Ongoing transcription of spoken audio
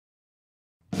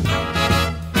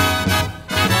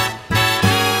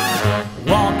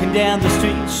Walking down the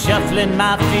street, shuffling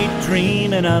my feet,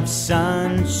 dreaming of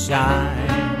sunshine.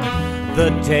 The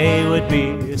day would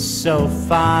be so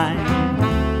fine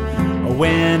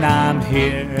when I'm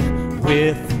here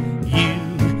with you.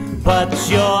 But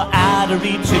you're out of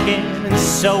reach again, and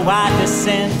so I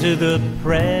descend to the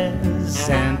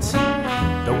present.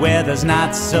 The weather's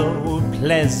not so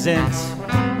pleasant,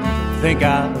 think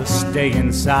I'll stay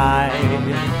inside.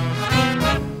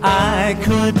 I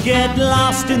could get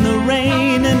lost in the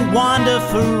rain and wander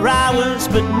for hours,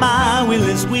 but my will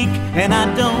is weak and I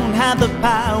don't have the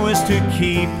powers to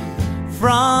keep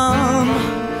from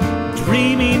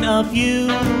dreaming of you.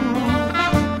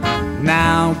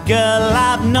 Now, girl,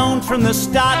 I've known from the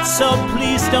start, so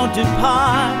please don't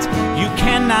depart. You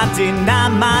cannot deny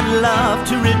my love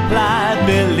to reply.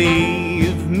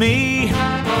 Believe me,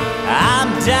 I'm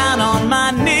down on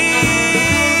my knees.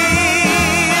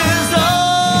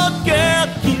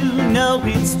 No,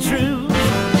 it's true.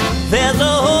 There's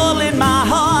a hole in my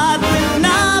heart when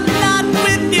I'm not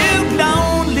with you.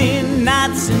 Lonely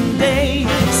nights and days.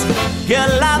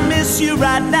 Girl, I miss you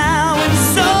right now in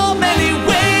so many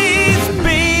ways.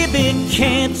 Baby,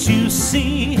 can't you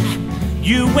see?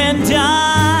 You and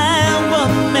I